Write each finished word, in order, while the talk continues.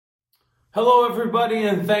Hello, everybody,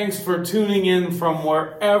 and thanks for tuning in from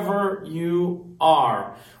wherever you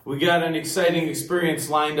are. We got an exciting experience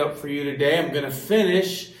lined up for you today. I'm going to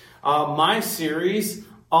finish my series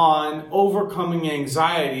on overcoming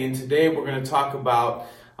anxiety, and today we're going to talk about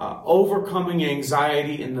overcoming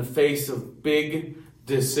anxiety in the face of big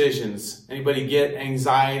decisions. Anybody get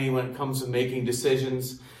anxiety when it comes to making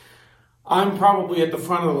decisions? I'm probably at the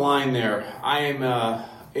front of the line there. I am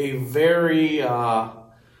a very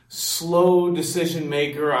slow decision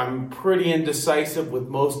maker. I'm pretty indecisive with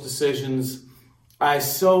most decisions. I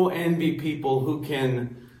so envy people who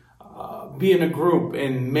can be in a group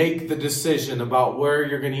and make the decision about where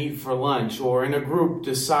you're going to eat for lunch, or in a group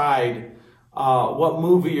decide what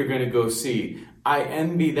movie you're going to go see. I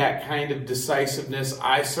envy that kind of decisiveness.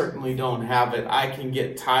 I certainly don't have it. I can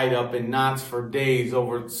get tied up in knots for days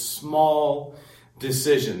over small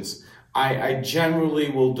decisions. I generally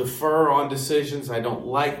will defer on decisions. I don't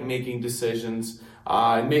like making decisions.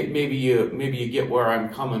 Maybe you get where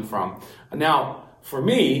I'm coming from. Now, for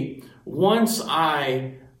me, once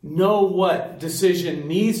I know what decision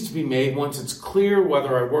needs to be made, once it's clear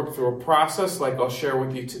whether I work through a process like I'll share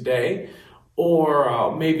with you today,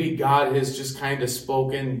 or maybe God has just kind of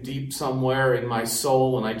spoken deep somewhere in my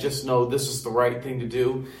soul and I just know this is the right thing to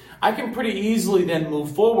do, I can pretty easily then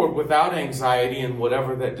move forward without anxiety and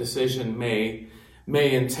whatever that decision may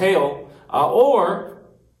entail. Or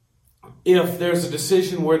if there's a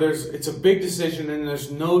decision where it's a big decision and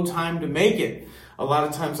there's no time to make it, a lot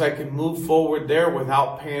of times I can move forward there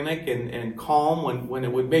without panic and calm when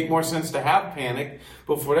it would make more sense to have panic.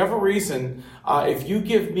 But for whatever reason, if you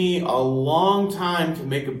give me a long time to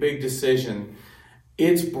make a big decision,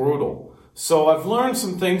 it's brutal. So I've learned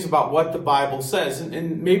some things about what the Bible says,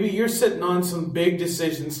 and maybe you're sitting on some big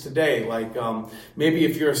decisions today. Like maybe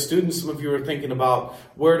if you're a student, some of you are thinking about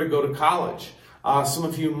where to go to college. Some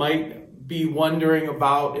of you might be wondering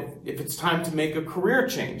about if it's time to make a career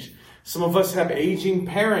change. Some of us have aging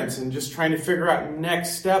parents and just trying to figure out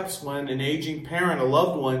next steps when an aging parent, a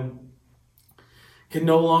loved one, can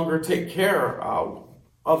no longer take care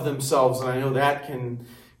of themselves. And I know that can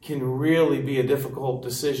really be a difficult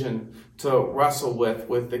decision to wrestle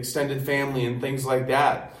with extended family and things like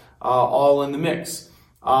that, all in the mix.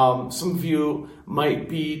 Some of you might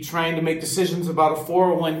be trying to make decisions about a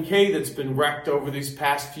 401k that's been wrecked over these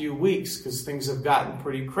past few weeks because things have gotten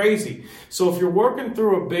pretty crazy. So if you're working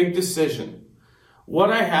through a big decision,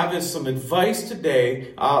 what I have is some advice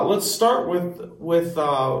today. Let's start with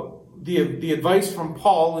the advice from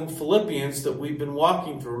Paul in Philippians that we've been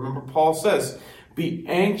walking through. Remember, Paul says, "Be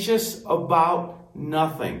anxious about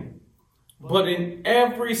nothing, but in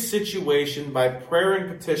every situation by prayer and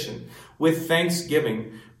petition, with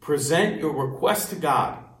thanksgiving, present your request to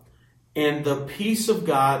God, and the peace of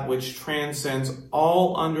God, which transcends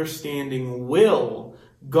all understanding, will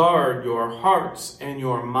guard your hearts and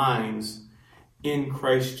your minds in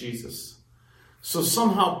Christ Jesus." So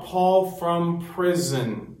somehow Paul from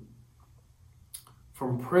prison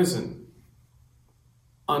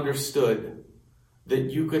understood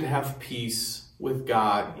that you could have peace with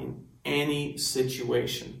God in any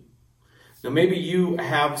situation. Now, maybe you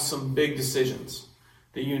have some big decisions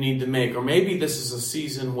that you need to make, or maybe this is a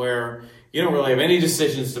season where you don't really have any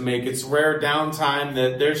decisions to make. It's rare downtime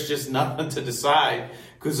that there's just nothing to decide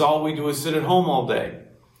because all we do is sit at home all day.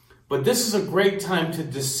 But this is a great time to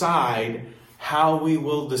decide how we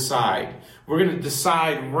will decide. We're going to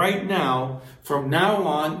decide right now, from now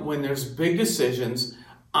on, when there's big decisions,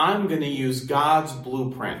 I'm going to use God's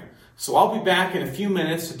blueprint. So I'll be back in a few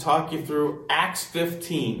minutes to talk you through Acts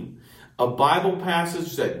 15, a Bible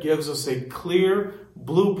passage that gives us a clear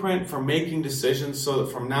blueprint for making decisions so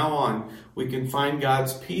that from now on we can find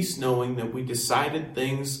God's peace knowing that we decided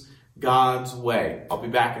things God's way. I'll be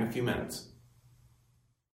back in a few minutes.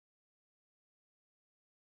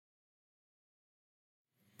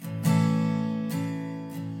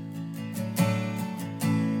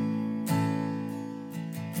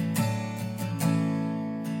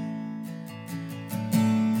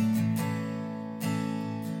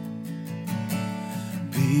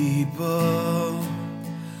 People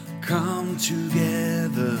come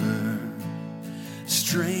together,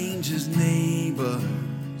 strangers,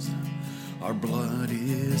 neighbors, our blood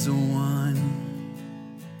is one.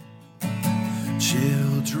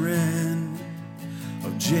 Children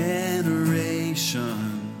of generations,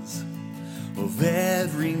 of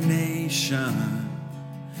every nation,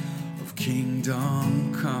 of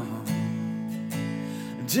kingdom come.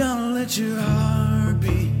 Don't let your heart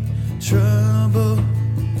be troubled.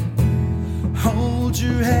 Hold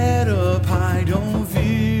your head up high, don't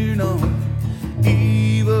fear no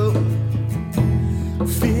evil.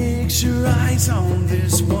 Fix Fix your eyes on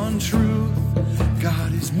this one truth.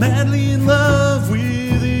 God is madly in love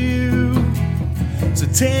with you. So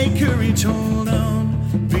take courage, hold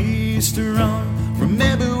on, be strong.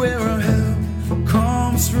 Remember where our help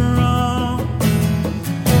comes from.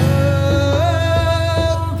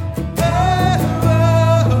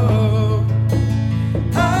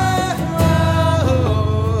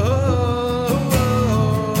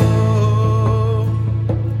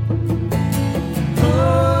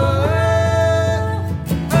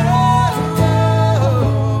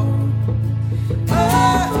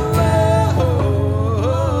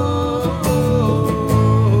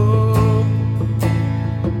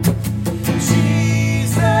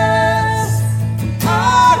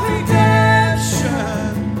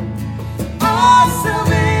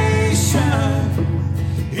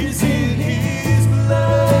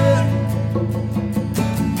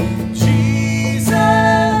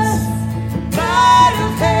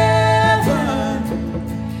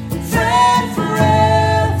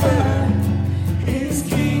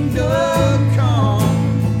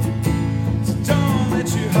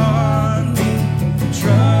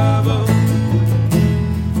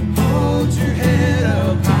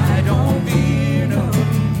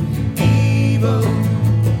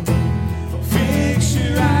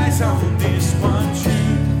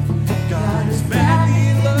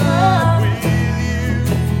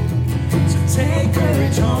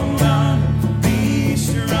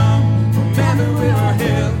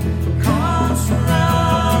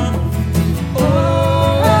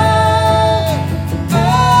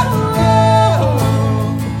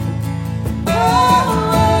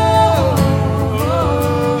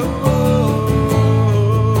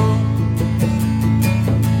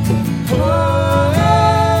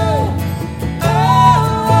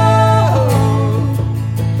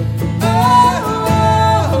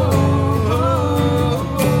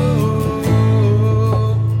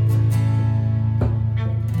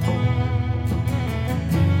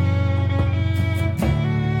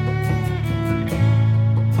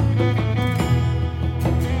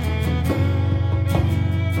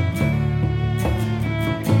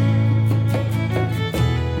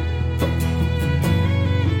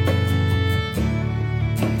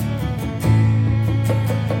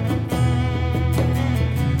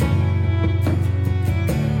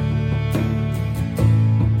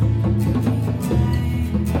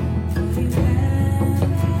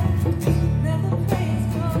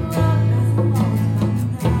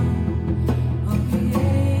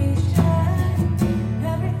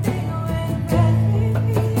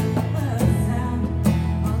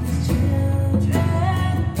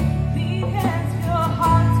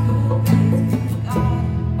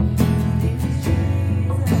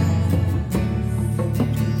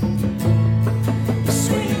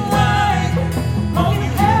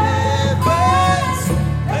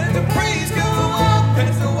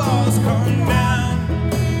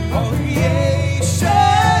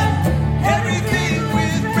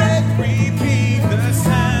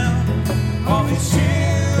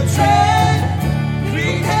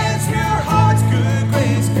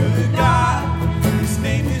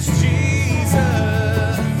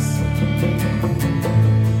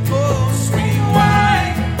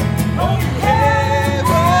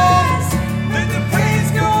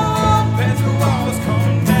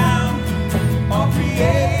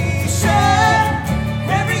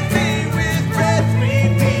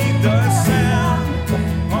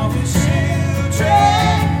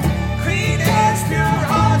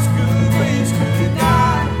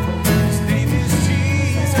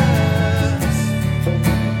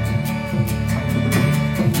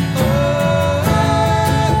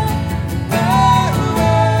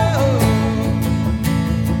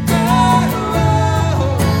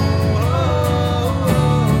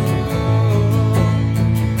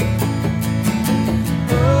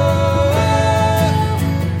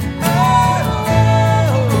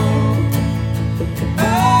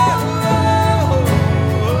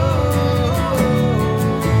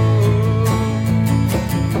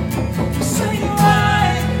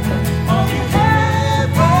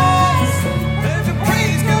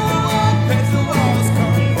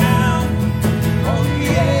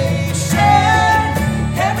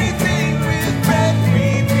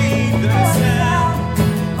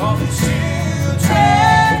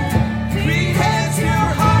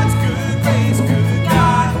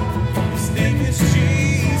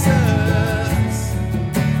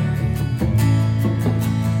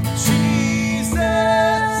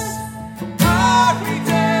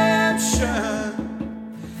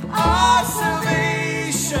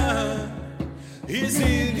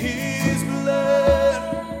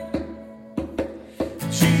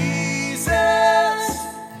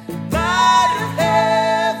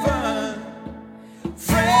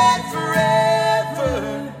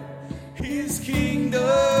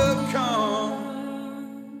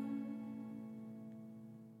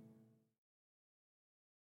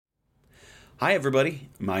 Hi, everybody.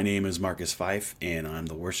 My name is Marcus Fife, and I'm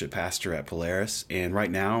the worship pastor at Polaris. And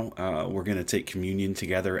right now, we're going to take communion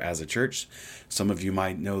together as a church. Some of you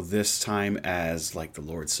might know this time as like the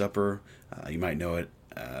Lord's Supper. You might know it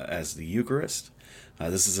as the Eucharist.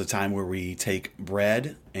 This is a time where we take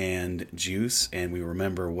bread and juice and we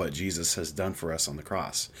remember what Jesus has done for us on the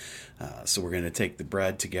cross. So we're going to take the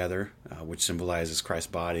bread together, which symbolizes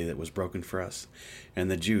Christ's body that was broken for us, and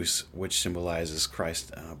the juice, which symbolizes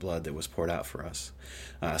Christ's blood that was poured out for us.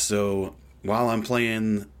 So while I'm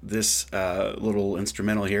playing this little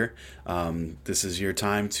instrumental here, this is your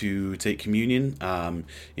time to take communion.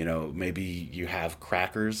 Maybe you have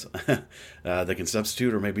crackers that can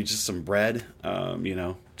substitute, or maybe just some bread.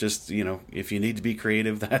 If you need to be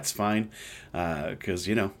creative, that's fine, because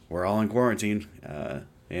we're all in quarantine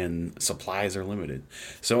and supplies are limited.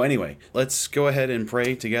 So anyway, let's go ahead and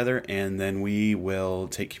pray together, and then we will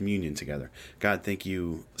take communion together. God, thank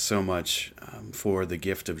you so much for the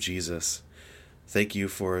gift of Jesus. Thank you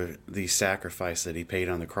for the sacrifice that he paid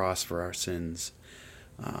on the cross for our sins.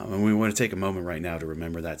 And we want to take a moment right now to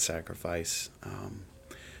remember that sacrifice.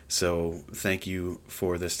 So thank you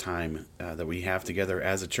for this time that we have together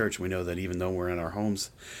as a church. We know that even though we're in our homes,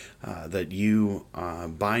 that you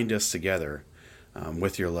bind us together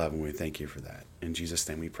with your love, and we thank you for that. In Jesus'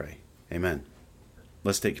 name we pray. Amen.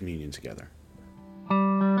 Let's take communion together.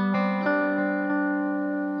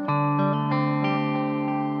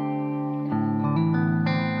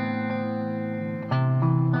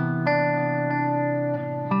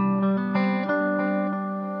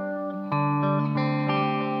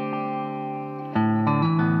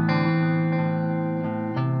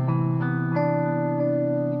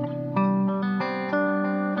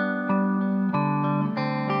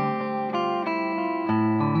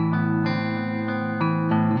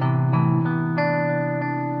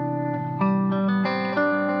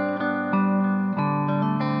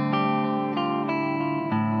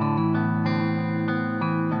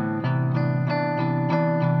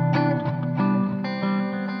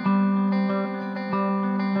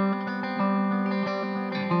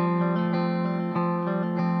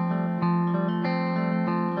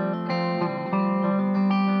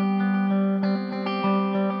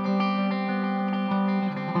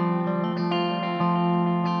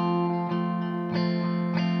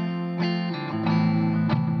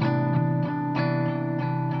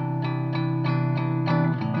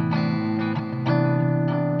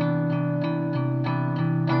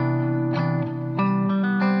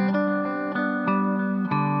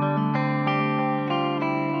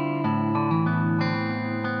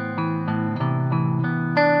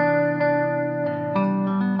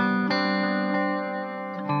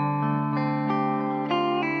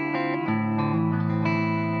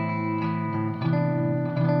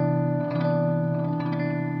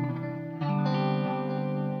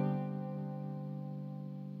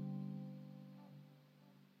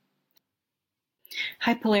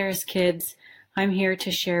 Hi, Polaris kids. I'm here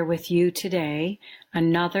to share with you today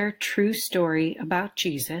another true story about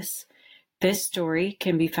Jesus. This story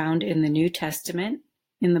can be found in the New Testament,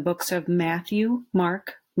 in the books of Matthew,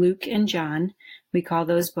 Mark, Luke, and John. We call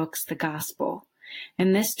those books the Gospel.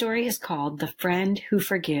 And this story is called The Friend Who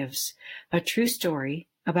Forgives, a true story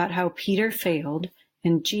about how Peter failed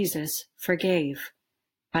and Jesus forgave,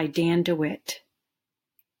 by Dan DeWitt.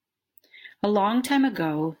 A long time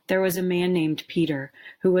ago, there was a man named Peter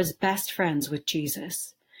who was best friends with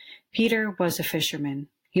Jesus. Peter was a fisherman.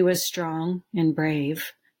 He was strong and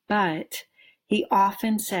brave, but he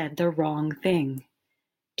often said the wrong thing.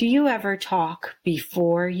 Do you ever talk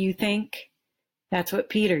before you think? That's what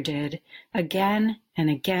Peter did, again and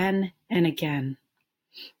again and again.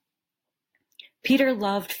 Peter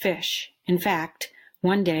loved fish. In fact,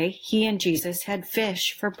 one day he and Jesus had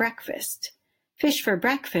fish for breakfast. Fish for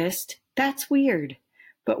breakfast? That's weird,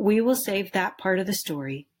 but we will save that part of the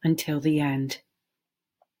story until the end.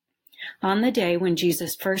 On the day when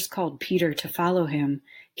Jesus first called Peter to follow him,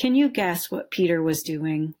 can you guess what Peter was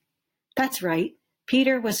doing? That's right,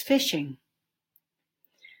 Peter was fishing.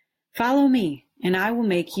 Follow me, and I will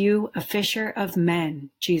make you a fisher of men,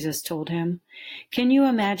 Jesus told him. Can you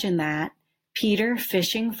imagine that? Peter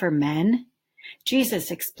fishing for men?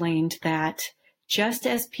 Jesus explained that just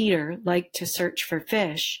as Peter liked to search for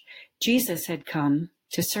fish, Jesus had come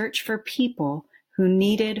to search for people who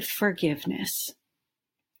needed forgiveness.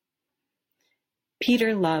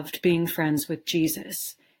 Peter loved being friends with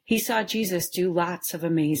Jesus. He saw Jesus do lots of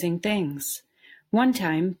amazing things. One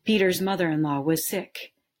time, Peter's mother-in-law was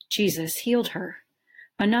sick. Jesus healed her.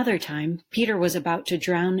 Another time, Peter was about to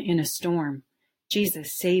drown in a storm.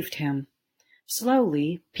 Jesus saved him.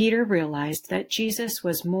 Slowly, Peter realized that Jesus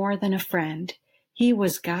was more than a friend. He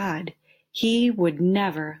was God. He would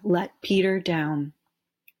never let Peter down.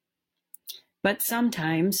 But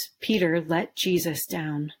sometimes Peter let Jesus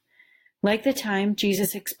down. Like the time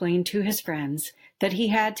Jesus explained to his friends that he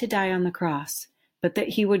had to die on the cross, but that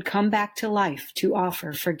he would come back to life to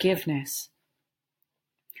offer forgiveness.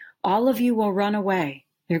 All of you will run away.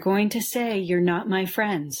 They're going to say you're not my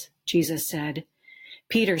friends, Jesus said.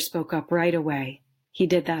 Peter spoke up right away. He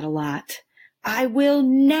did that a lot. I will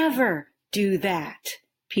never do that,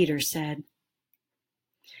 Peter said.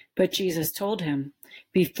 But Jesus told him,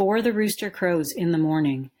 before the rooster crows in the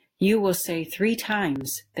morning, you will say 3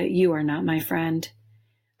 times that you are not my friend.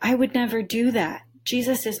 I would never do that.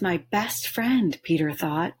 Jesus is my best friend, Peter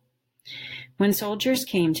thought. When soldiers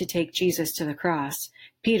came to take Jesus to the cross,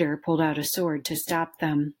 Peter pulled out a sword to stop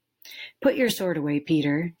them. Put your sword away,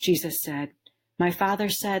 Peter, Jesus said. My Father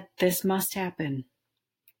said this must happen.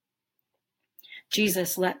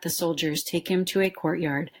 Jesus let the soldiers take him to a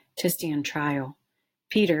courtyard to stand trial.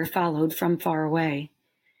 Peter followed from far away.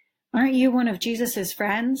 Aren't you one of Jesus'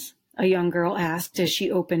 friends? A young girl asked as she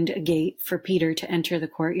opened a gate for Peter to enter the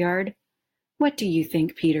courtyard. What do you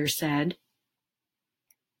think Peter said?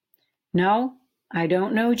 No, I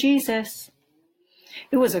don't know Jesus.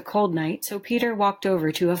 It was a cold night, so Peter walked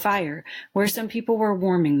over to a fire where some people were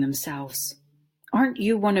warming themselves. Aren't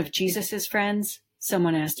you one of Jesus' friends?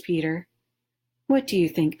 Someone asked Peter. What do you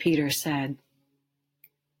think Peter said?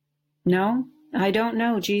 No, I don't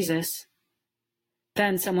know Jesus.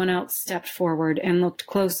 Then someone else stepped forward and looked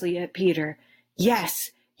closely at Peter.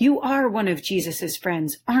 Yes, you are one of Jesus'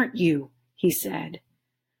 friends, aren't you? He said.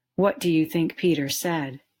 What do you think Peter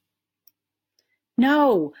said?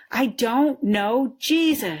 No, I don't know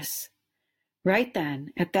Jesus. Right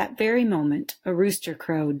then, at that very moment, a rooster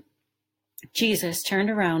crowed. Jesus turned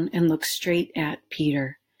around and looked straight at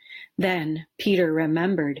Peter. Then Peter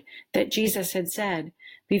remembered that Jesus had said,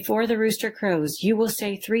 before the rooster crows, you will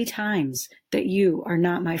say 3 times that you are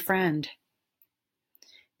not my friend.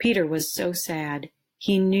 Peter was so sad.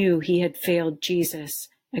 He knew he had failed Jesus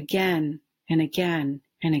again and again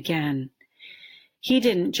and again. He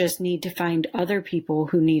didn't just need to find other people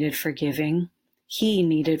who needed forgiving. He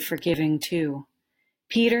needed forgiving too.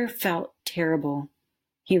 Peter felt terrible.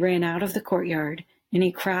 He ran out of the courtyard and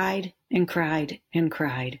he cried and cried and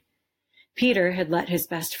cried. Peter had let his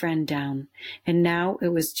best friend down, and now it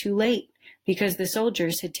was too late because the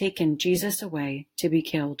soldiers had taken Jesus away to be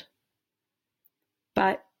killed.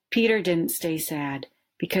 But Peter didn't stay sad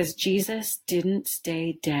because Jesus didn't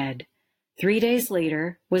stay dead. 3 days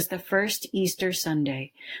later was the first Easter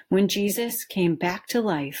Sunday when Jesus came back to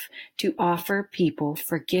life to offer people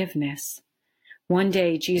forgiveness. One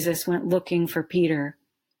day Jesus went looking for Peter.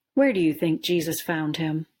 Where do you think Jesus found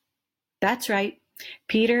him? That's right.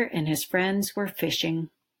 Peter and his friends were fishing.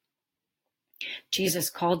 Jesus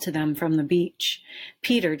called to them from the beach.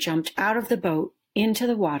 Peter jumped out of the boat into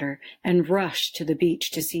the water and rushed to the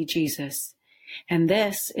beach to see Jesus. And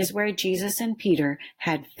this is where Jesus and Peter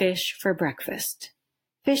had fish for breakfast.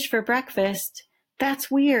 Fish for breakfast?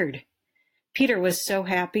 That's weird. Peter was so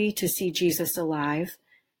happy to see Jesus alive,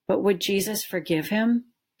 but would Jesus forgive him?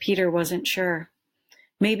 Peter wasn't sure.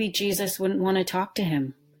 Maybe Jesus wouldn't want to talk to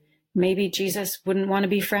him. Maybe Jesus wouldn't want to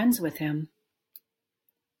be friends with him.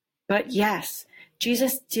 But yes,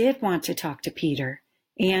 Jesus did want to talk to Peter.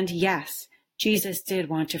 And yes, Jesus did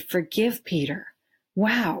want to forgive Peter.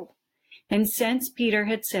 Wow. And since Peter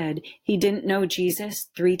had said he didn't know Jesus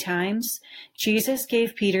 3 times, Jesus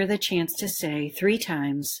gave Peter the chance to say 3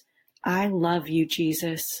 times, I love you,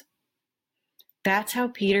 Jesus. That's how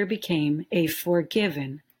Peter became a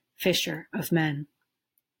forgiven fisher of men.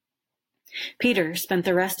 Peter spent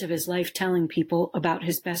the rest of his life telling people about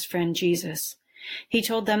his best friend Jesus. He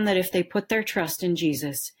told them that if they put their trust in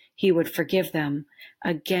Jesus, he would forgive them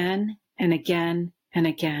again and again and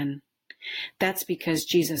again. That's because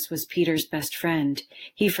Jesus was Peter's best friend.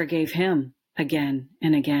 He forgave him again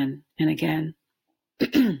and again and again.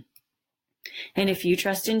 And if you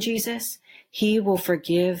trust in Jesus, he will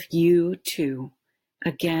forgive you too,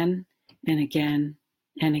 again and again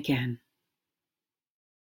and again.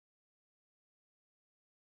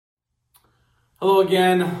 Hello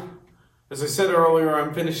again. As I said earlier,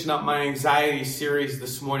 I'm finishing up my anxiety series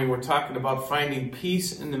this morning. We're talking about finding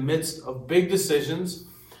peace in the midst of big decisions.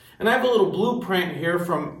 And I have a little blueprint here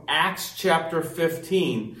from Acts chapter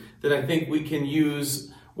 15 that I think we can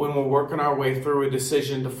use when we're working our way through a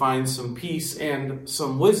decision to find some peace and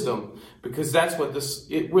some wisdom, because that's what this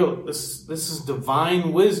is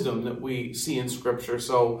divine wisdom that we see in Scripture.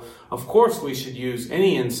 So, of course, we should use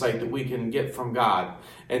any insight that we can get from God,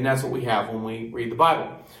 and that's what we have when we read the Bible.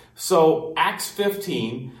 So, Acts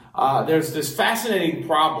 15, there's this fascinating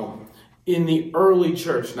problem in the early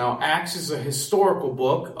church. Now, Acts is a historical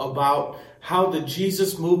book about how the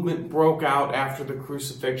Jesus movement broke out after the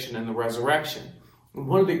crucifixion and the resurrection. And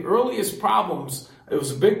one of the earliest problems, it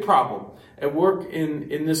was a big problem at work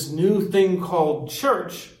in this new thing called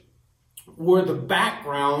church, were the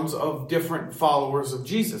backgrounds of different followers of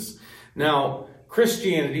Jesus. Now,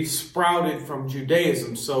 Christianity sprouted from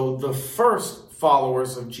Judaism, so the first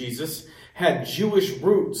followers of Jesus had Jewish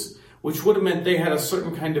roots, which would have meant they had a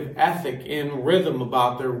certain kind of ethic and rhythm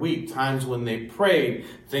about their week, times when they prayed,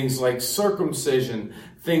 things like circumcision,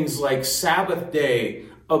 things like Sabbath day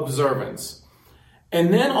observance.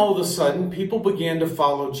 And then all of a sudden, people began to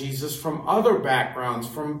follow Jesus from other backgrounds,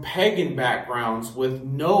 from pagan backgrounds with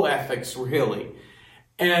no ethics really.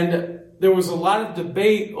 And there was a lot of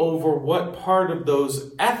debate over what part of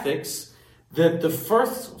those ethics that the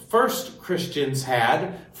first Christians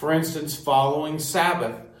had, for instance, following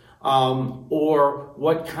Sabbath, or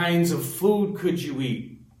what kinds of food could you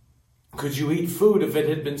eat? Could you eat food if it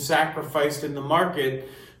had been sacrificed in the market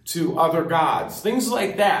to other gods? Things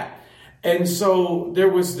like that. And so there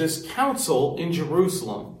was this council in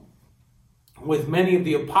Jerusalem with many of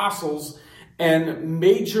the apostles and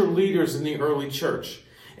major leaders in the early church.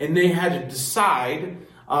 And they had to decide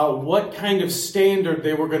what kind of standard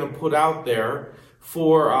they were going to put out there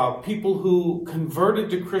for people who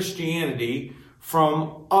converted to Christianity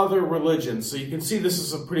from other religions. So you can see this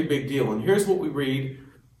is a pretty big deal. And here's what we read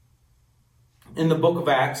in the book of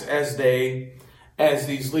Acts as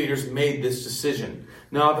these leaders made this decision.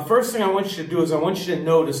 Now, the first thing I want you to do is I want you to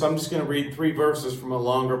notice, I'm just going to read 3 verses from a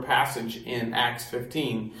longer passage in Acts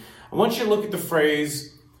 15. I want you to look at the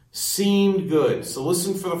phrase, seemed good. So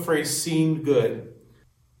listen for the phrase, seemed good.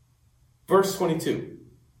 Verse 22.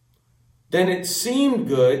 Then it seemed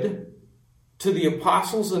good to the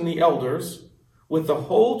apostles and the elders with the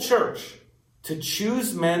whole church to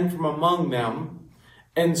choose men from among them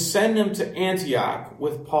and send them to Antioch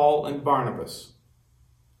with Paul and Barnabas.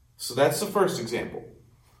 So that's the first example.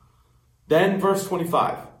 Then verse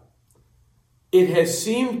 25. It has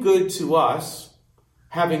seemed good to us,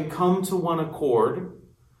 having come to one accord,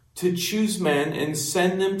 to choose men and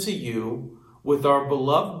send them to you with our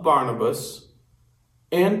beloved Barnabas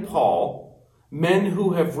and Paul, men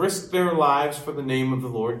who have risked their lives for the name of the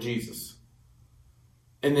Lord Jesus.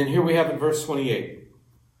 And then here we have in verse 28.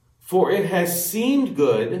 For it has seemed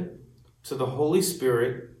good to the Holy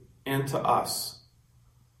Spirit and to us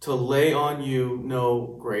to lay on you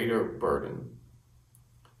no greater burden.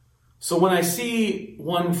 So when I see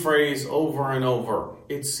one phrase over and over,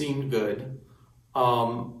 it seemed good,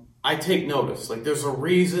 I take notice. Like there's a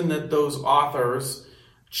reason that those authors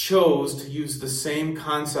chose to use the same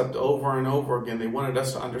concept over and over again. They wanted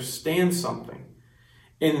us to understand something.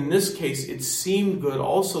 And in this case, it seemed good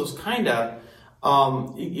also is kind of,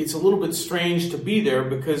 it's a little bit strange to be there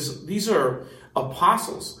because these are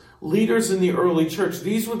apostles, leaders in the early church.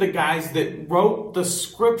 These were the guys that wrote the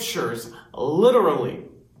scriptures literally.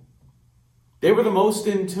 They were the most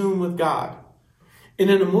in tune with God.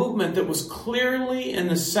 And in a movement that was clearly in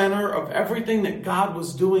the center of everything that God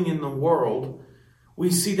was doing in the world,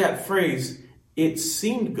 we see that phrase, it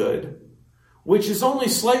seemed good, which is only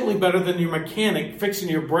slightly better than your mechanic fixing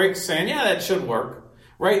your brakes saying, yeah, that should work,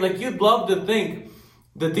 right? Like you'd love to think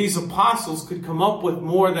that these apostles could come up with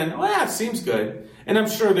more than, well, yeah, it seems good. And I'm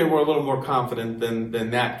sure they were a little more confident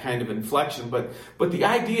than that kind of inflection. But the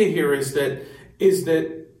idea here is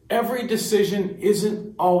that every decision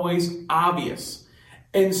isn't always obvious.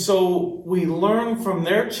 And so we learn from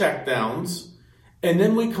their checkdowns, and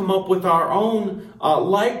then we come up with our own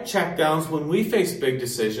light checkdowns when we face big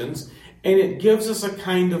decisions, and it gives us a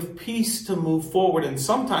kind of peace to move forward. And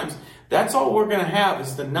sometimes that's all we're going to have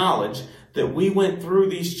is the knowledge that we went through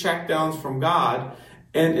these checkdowns from God,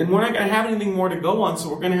 and we're not going to have anything more to go on, so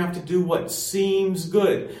we're going to have to do what seems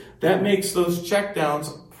good. That makes those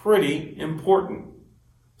checkdowns pretty important.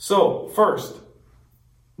 So, first,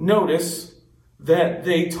 notice that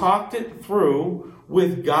they talked it through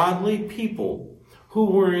with godly people who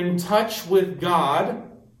were in touch with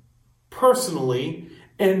God personally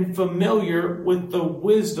and familiar with the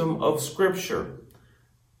wisdom of Scripture.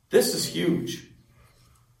 This is huge.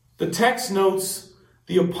 The text notes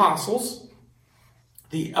the apostles,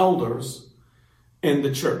 the elders, and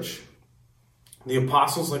the church. The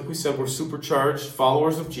apostles, like we said, were supercharged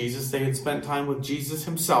followers of Jesus. They had spent time with Jesus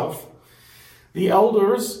himself. The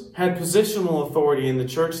elders had positional authority in the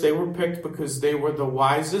church. They were picked because they were the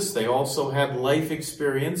wisest. They also had life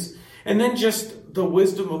experience. And then just the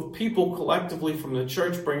wisdom of people collectively from the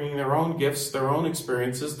church, bringing their own gifts, their own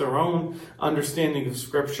experiences, their own understanding of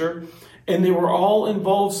Scripture. And they were all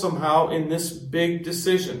involved somehow in this big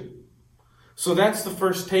decision. So that's the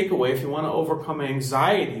first takeaway if you want to overcome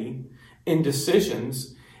anxiety in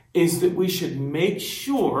decisions, is that we should make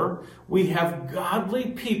sure we have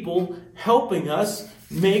godly people helping us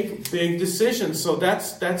make big decisions. So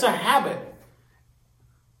that's a habit.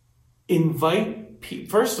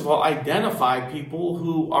 First of all, identify people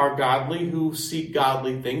who are godly, who seek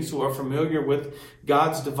godly things, who are familiar with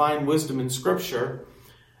God's divine wisdom in Scripture,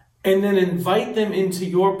 and then invite them into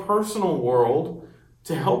your personal world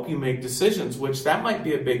to help you make decisions, which that might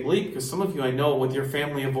be a big leap, because some of you I know with your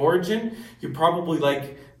family of origin, you're probably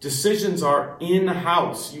like, decisions are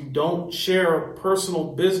in-house. You don't share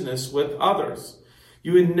personal business with others.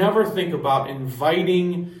 You would never think about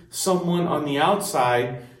inviting someone on the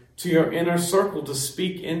outside to your inner circle to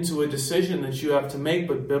speak into a decision that you have to make.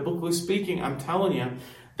 But biblically speaking, I'm telling you,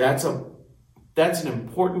 that's an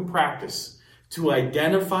important practice, to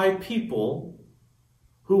identify people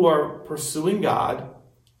who are pursuing God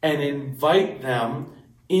and invite them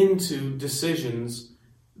into decisions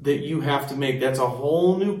that you have to make. That's a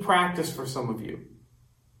whole new practice for some of you.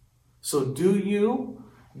 So do you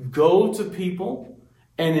go to people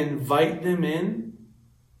and invite them in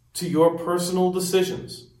to your personal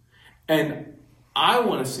decisions? And I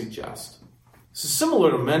want to suggest, this is similar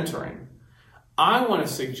to mentoring, I want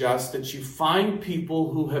to suggest that you find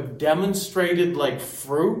people who have demonstrated like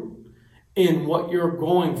fruit in what you're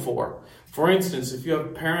going for. For instance, if you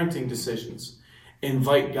have parenting decisions,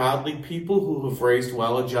 invite godly people who have raised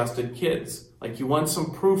well-adjusted kids. Like, you want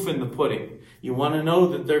some proof in the pudding. You want to know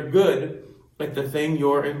that they're good at the thing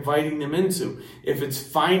you're inviting them into. If it's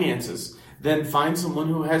finances, then find someone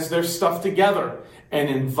who has their stuff together and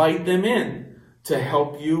invite them in to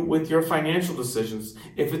help you with your financial decisions.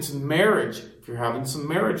 If it's marriage, if you're having some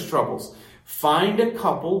marriage troubles, find a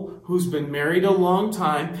couple who's been married a long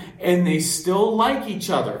time and they still like each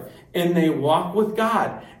other and they walk with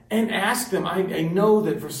God, and ask them. I know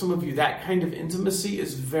that for some of you that kind of intimacy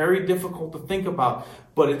is very difficult to think about,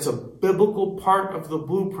 but it's a biblical part of the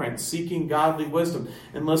blueprint, seeking godly wisdom.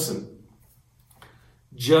 And listen,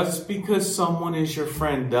 just because someone is your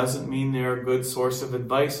friend doesn't mean they're a good source of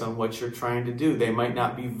advice on what you're trying to do. They might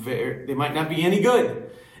not be any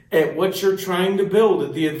good at what you're trying to build,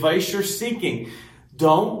 at the advice you're seeking.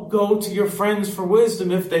 Don't go to your friends for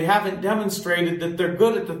wisdom if they haven't demonstrated that they're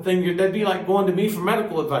good at the thing. That'd be like going to me for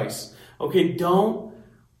medical advice. Okay, don't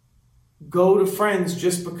go to friends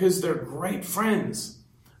just because they're great friends.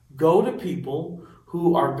 Go to people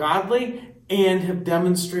who are godly and have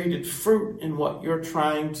demonstrated fruit in what you're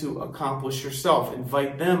trying to accomplish yourself.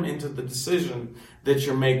 Invite them into the decision that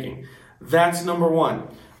you're making. That's number one.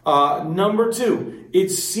 Number two, it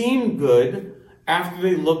seemed good after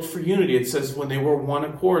they looked for unity. It says when they were one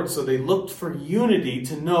accord. So they looked for unity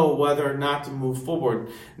to know whether or not to move forward.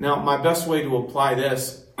 Now, my best way to apply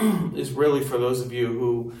this is really for those of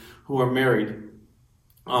you who are married.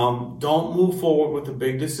 Don't move forward with a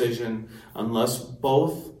big decision unless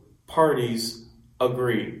both parties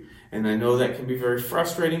agree. And I know that can be very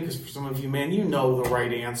frustrating because for some of you, man, you know the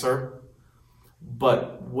right answer.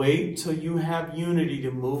 But wait till you have unity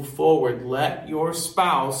to move forward. Let your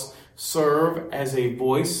spouse serve as a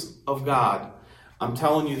voice of God. I'm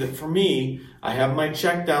telling you that for me, I have my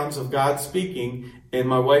checkdowns of God speaking, and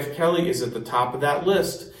my wife Kelly is at the top of that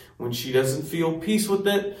list. When she doesn't feel peace with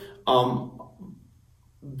it,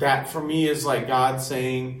 that for me is like God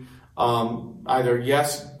saying either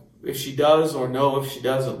yes if she does or no if she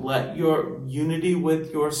doesn't. Let your unity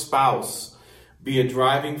with your spouse be a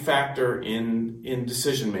driving factor in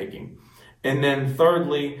decision making. And then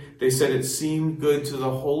thirdly, they said it seemed good to the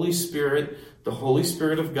Holy Spirit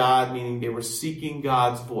of God, meaning they were seeking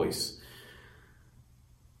God's voice.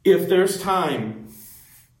 If there's time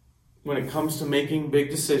when it comes to making big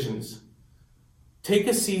decisions, take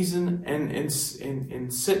a season and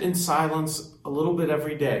sit in silence a little bit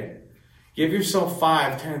every day. Give yourself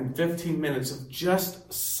 5, 10, 15 minutes of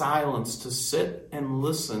just silence to sit and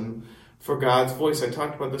listen for God's voice. I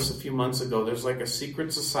talked about this a few months ago. There's like a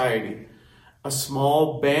secret society, a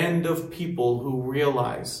small band of people who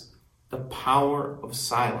realize the power of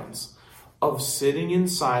silence, of sitting in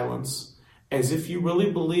silence as if you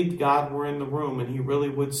really believed God were in the room and he really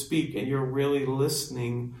would speak and you're really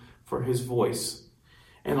listening for his voice.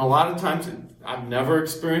 And a lot of times, I've never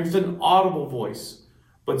experienced an audible voice,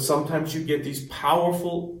 but sometimes you get these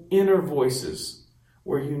powerful inner voices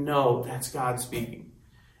where you know that's God speaking.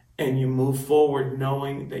 And you move forward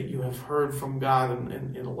knowing that you have heard from God.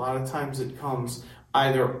 And a lot of times it comes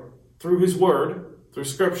either through His Word, through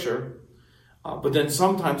Scripture, but then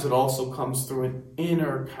sometimes it also comes through an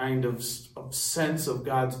inner kind of sense of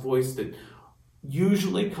God's voice that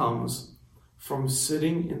usually comes from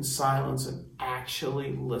sitting in silence and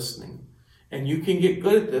actually listening. And you can get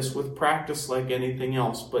good at this with practice like anything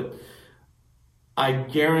else, but I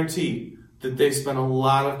guarantee that they spend a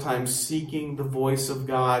lot of time seeking the voice of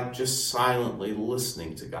God, just silently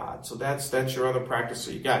listening to God. So that's your other practice.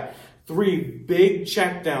 So you got 3 big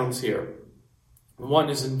checkdowns here. 1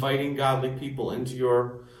 is inviting godly people into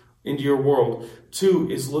your world. 2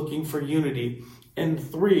 is looking for unity. And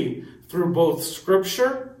 3, through both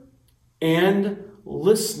Scripture and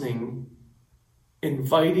listening,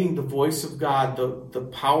 inviting the voice of God, the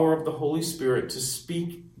power of the Holy Spirit to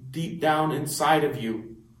speak deep down inside of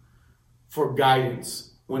you for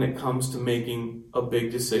guidance when it comes to making a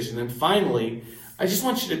big decision. And finally, I just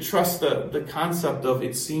want you to trust the concept of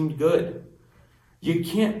it seemed good. You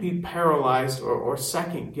can't be paralyzed or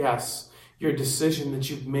second guess your decision that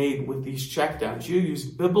you've made with these checkdowns. You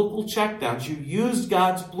used biblical checkdowns. You used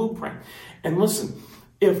God's blueprint. And listen,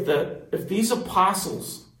 if these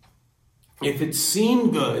apostles, if it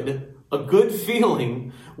seemed good, a good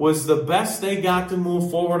feeling was the best they got to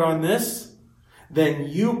move forward on this, then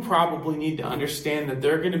you probably need to understand that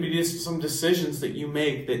there are going to be just some decisions that you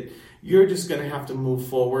make that you're just going to have to move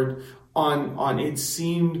forward on it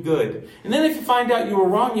seemed good. And then if you find out you were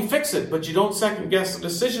wrong, you fix it, but you don't second guess the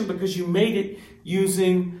decision because you made it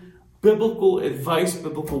using biblical advice,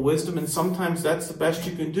 biblical wisdom, and sometimes that's the best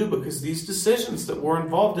you can do because these decisions that we're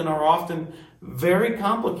involved in are often very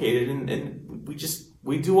complicated, and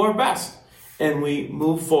we do our best and we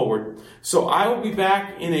move forward. So I will be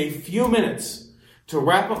back in a few minutes to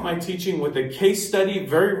wrap up my teaching with a case study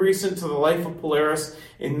very recent to the life of Polaris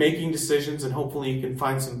in making decisions, and hopefully you can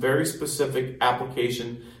find some very specific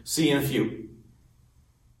application. See you in a few.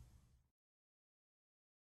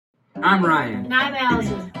 I'm Ryan. And I'm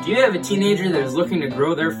Allison. Do you have a teenager that is looking to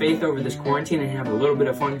grow their faith over this quarantine and have a little bit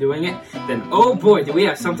of fun doing it? Then oh boy, do we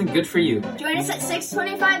have something good for you. Join us at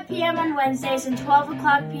 6:25 p.m. on Wednesdays and 12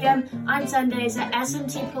 o'clock p.m. on Sundays at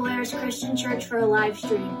SMT Polaris Christian Church for a live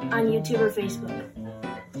stream on YouTube or Facebook.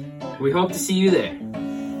 We hope to see you there.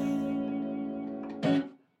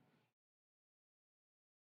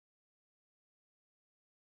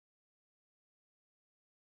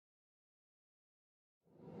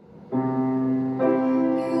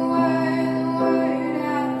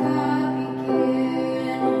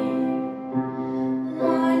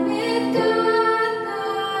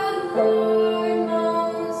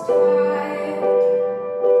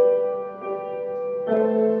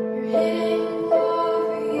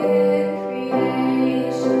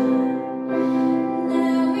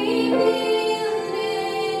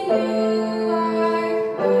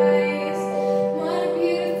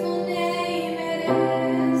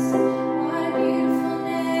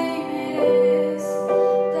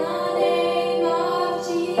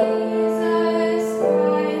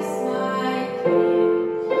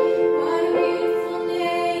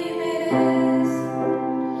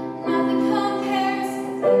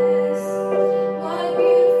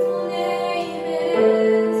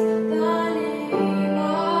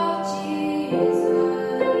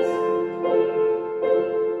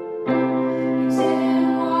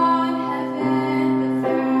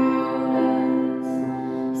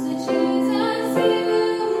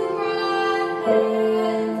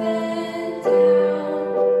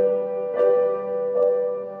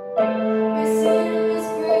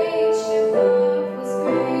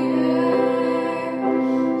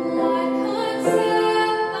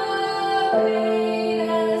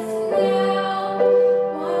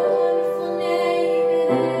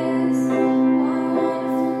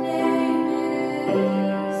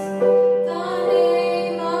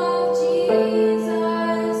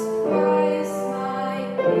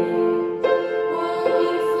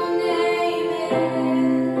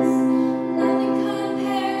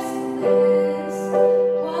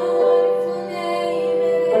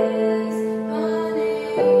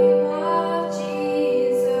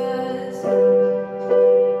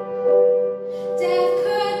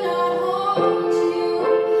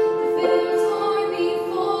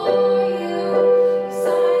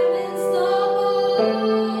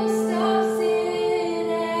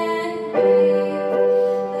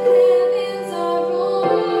 The heavens are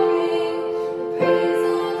roaring, the praise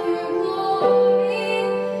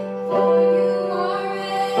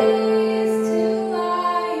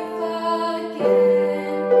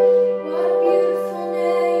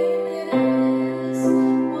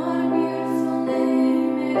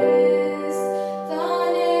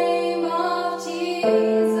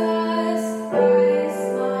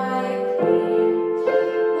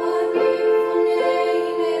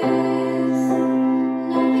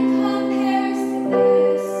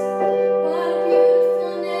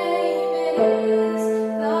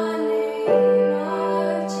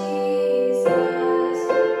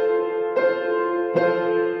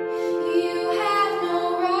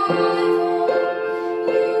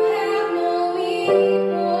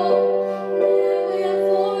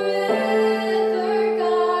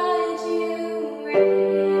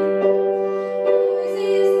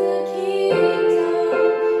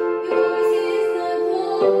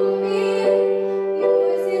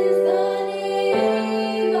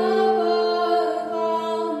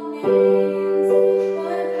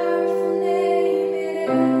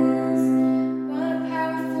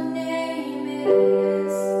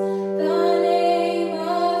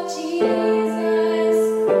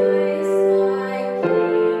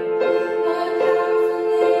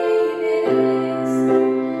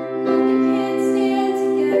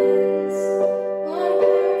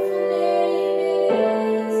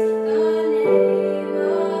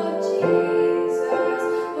Back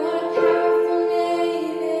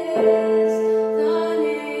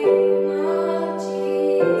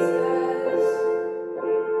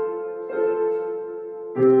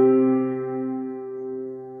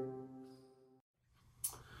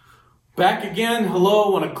again. Hello. I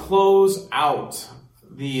want to close out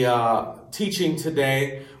the teaching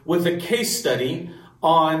today with a case study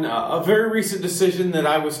on a very recent decision that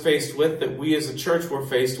I was faced with, that we as a church were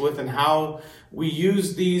faced with, and how we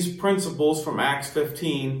use these principles from Acts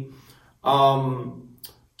 15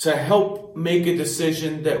 to help make a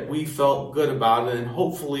decision that we felt good about. And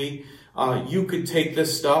hopefully you could take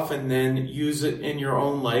this stuff and then use it in your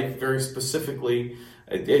own life very specifically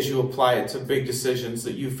as you apply it to big decisions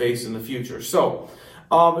that you face in the future. So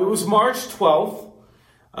it was March 12th.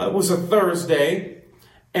 It was a Thursday.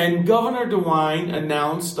 And Governor DeWine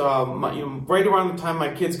announced, right around the time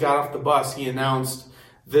my kids got off the bus, he announced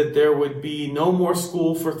that there would be no more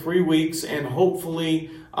school for 3 weeks. And hopefully,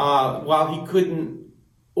 while he couldn't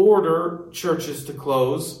order churches to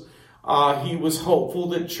close, he was hopeful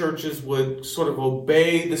that churches would sort of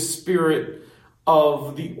obey the spirit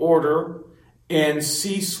of the order and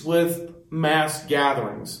cease with mass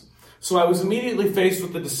gatherings. So I was immediately faced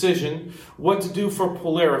with the decision what to do for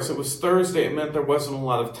Polaris. It was Thursday. It meant there wasn't a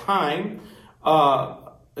lot of time,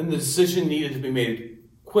 and the decision needed to be made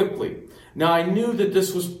quickly. Now, I knew that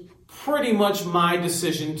this was pretty much my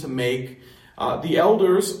decision to make. The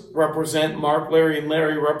elders represent, Mark, Larry, and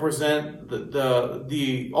Larry represent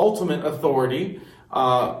the ultimate authority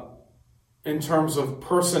in terms of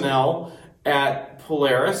personnel at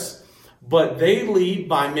Polaris. But they lead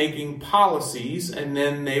by making policies, and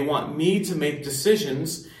then they want me to make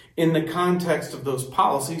decisions in the context of those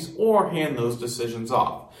policies or hand those decisions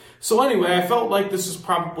off. So anyway, I felt like this was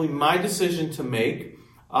probably my decision to make,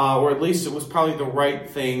 or at least it was probably the right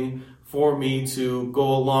thing for me to go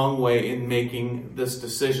a long way in making this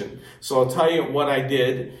decision. So I'll tell you what I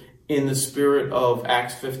did in the spirit of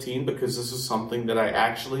Acts 15, because this is something that I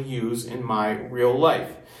actually use in my real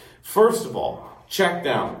life. First of all, check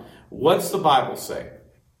down. What's the Bible say?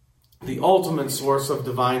 The ultimate source of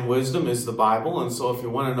divine wisdom is the Bible, and so if you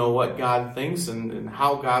want to know what God thinks and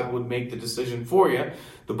how God would make the decision for you,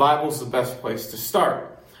 the Bible's the best place to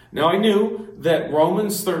start. Now, I knew that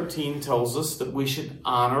Romans 13 tells us that we should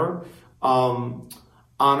honor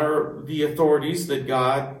the authorities that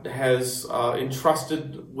God has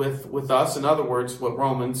entrusted with us. In other words, what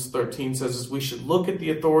Romans 13 says is we should look at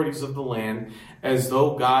the authorities of the land as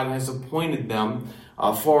though God has appointed them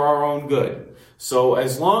for our own good. So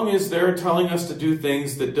as long as they're telling us to do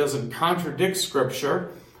things that doesn't contradict Scripture,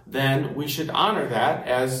 then we should honor that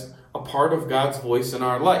as a part of God's voice in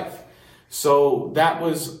our life. So that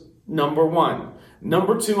was number one.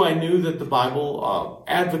 Number two, I knew that the Bible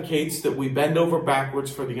advocates that we bend over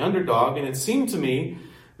backwards for the underdog, and it seemed to me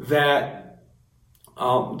that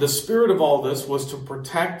the spirit of all this was to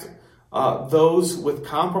protect those with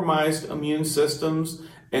compromised immune systems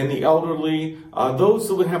and the elderly, those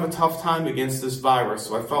that would have a tough time against this virus.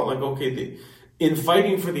 So I felt like, okay, in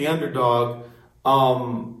fighting for the underdog,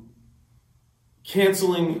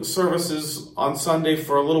 canceling services on Sunday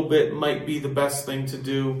for a little bit might be the best thing to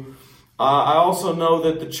do. I also know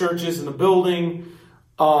that the churches in the building,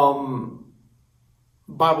 Bible's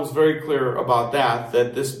very clear about that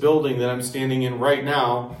this building that I'm standing in right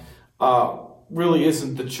now really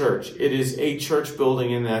isn't the church. It is a church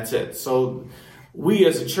building, and that's it. So we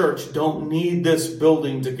as a church don't need this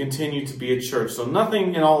building to continue to be a church. So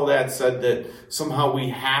nothing in all of that said that somehow we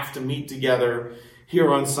have to meet together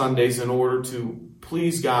here on Sundays in order to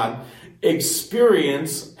please God.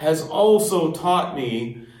 Experience has also taught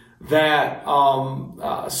me that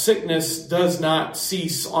sickness does not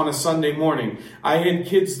cease on a Sunday morning. I had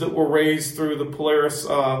kids that were raised through the Polaris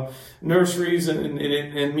nurseries,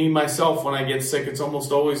 and me myself, when I get sick, it's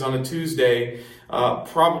almost always on a Tuesday,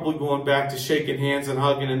 probably going back to shaking hands and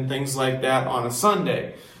hugging and things like that on a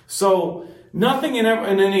Sunday. So nothing in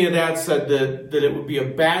any of that said that it would be a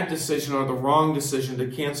bad decision or the wrong decision to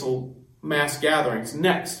cancel mass gatherings.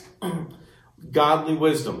 Next, godly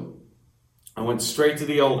wisdom. I went straight to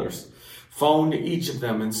the elders, phoned each of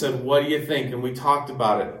them and said, what do you think? And we talked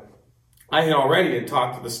about it. I had already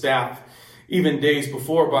talked to the staff even days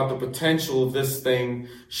before about the potential of this thing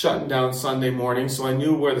shutting down Sunday morning, so I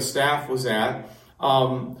knew where the staff was at.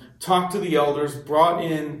 Talked to the elders, brought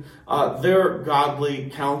in their godly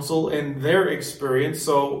counsel and their experience,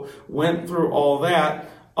 so went through all that.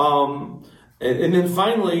 And then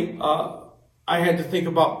finally, I had to think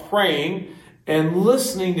about praying and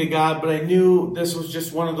listening to God, but I knew this was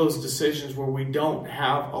just one of those decisions where we don't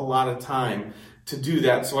have a lot of time to do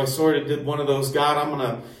that. So I sort of did one of those, God, I'm going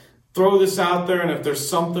to throw this out there, and if there's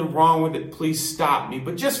something wrong with it, please stop me.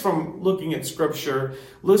 But just from looking at Scripture,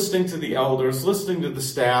 listening to the elders, listening to the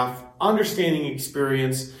staff, understanding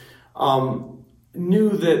experience, knew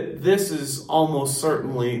that this is almost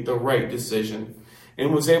certainly the right decision,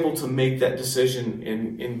 and was able to make that decision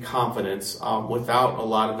in confidence without a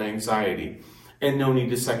lot of anxiety, and no need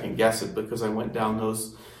to second guess it because I went down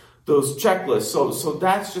those checklists. So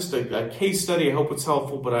that's just a case study. I hope it's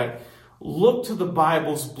helpful, but I look to the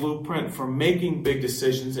Bible's blueprint for making big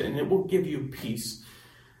decisions, and it will give you peace.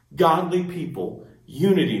 Godly people,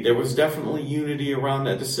 unity. There was definitely unity around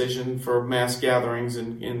that decision for mass gatherings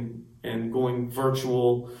and going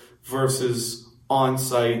virtual versus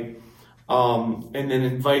on-site, and then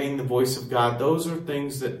inviting the voice of God. Those are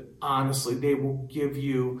things that, honestly, they will give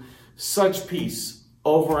you such peace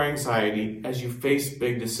over anxiety as you face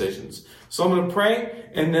big decisions. So I'm going to pray,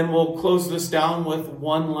 and then we'll close this down with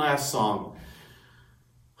one last song.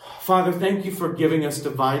 Father, thank you for giving us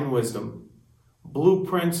divine wisdom,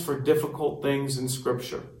 blueprints for difficult things in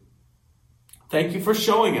Scripture. Thank you for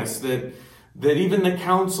showing us that even the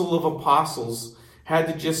council of apostles had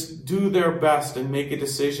to just do their best and make a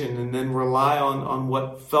decision and then rely on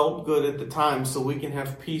what felt good at the time so we can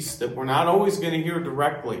have peace that we're not always going to hear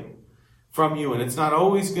directly from you, and it's not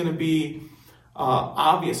always going to be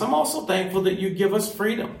obvious. I'm also thankful that you give us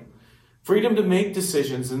freedom to make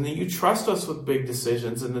decisions, and that you trust us with big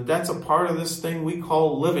decisions, and that's a part of this thing we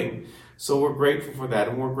call living. So we're grateful for that,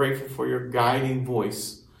 and we're grateful for your guiding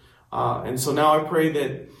voice. And so now I pray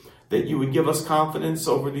that you would give us confidence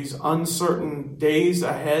over these uncertain days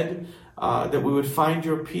ahead, that we would find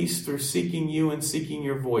your peace through seeking you and seeking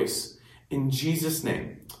your voice. In Jesus'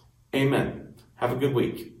 name, amen. Have a good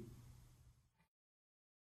week.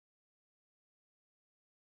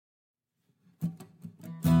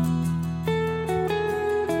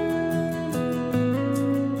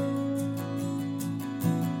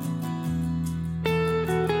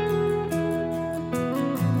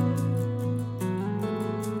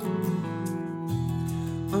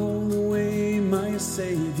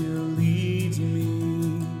 Savior leads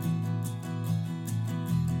me.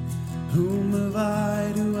 Whom have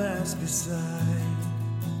I to ask beside?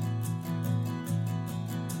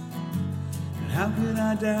 And how could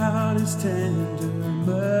I doubt his tender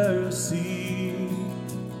mercy?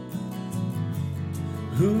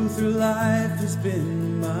 Who through life has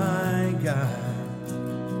been my guide?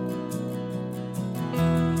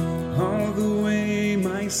 All the way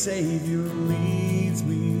my Savior leads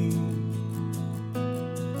me.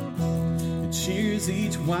 Cheers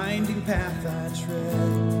each winding path I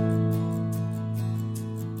tread,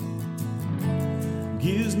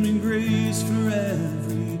 gives me grace for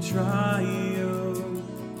every trial,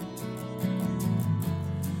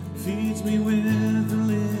 feeds me with the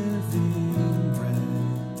living bread.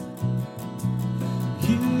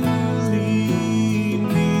 You lead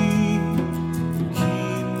me,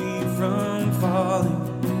 keep me from falling.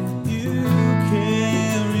 You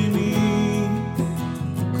carry me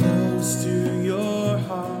close to your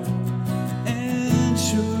heart, and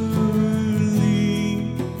surely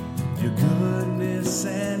your goodness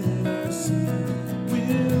and mercy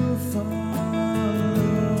will follow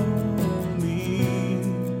me.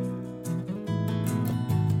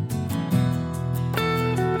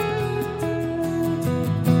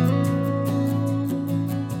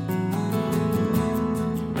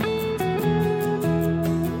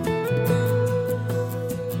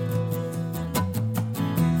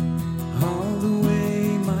 All the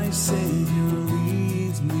way my Savior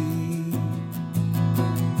leads me,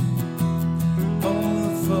 all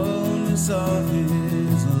the fullness of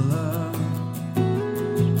his love,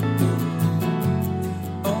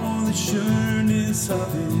 all the sureness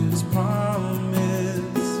of his promise,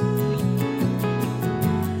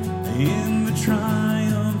 in the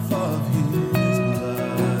triumph of his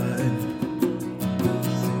blood.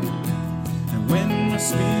 And when my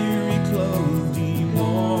spirit clothed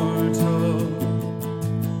immortal,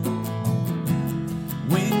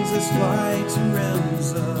 wings as fly to realms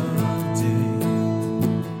of day,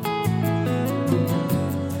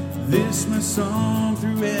 this my song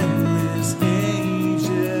through every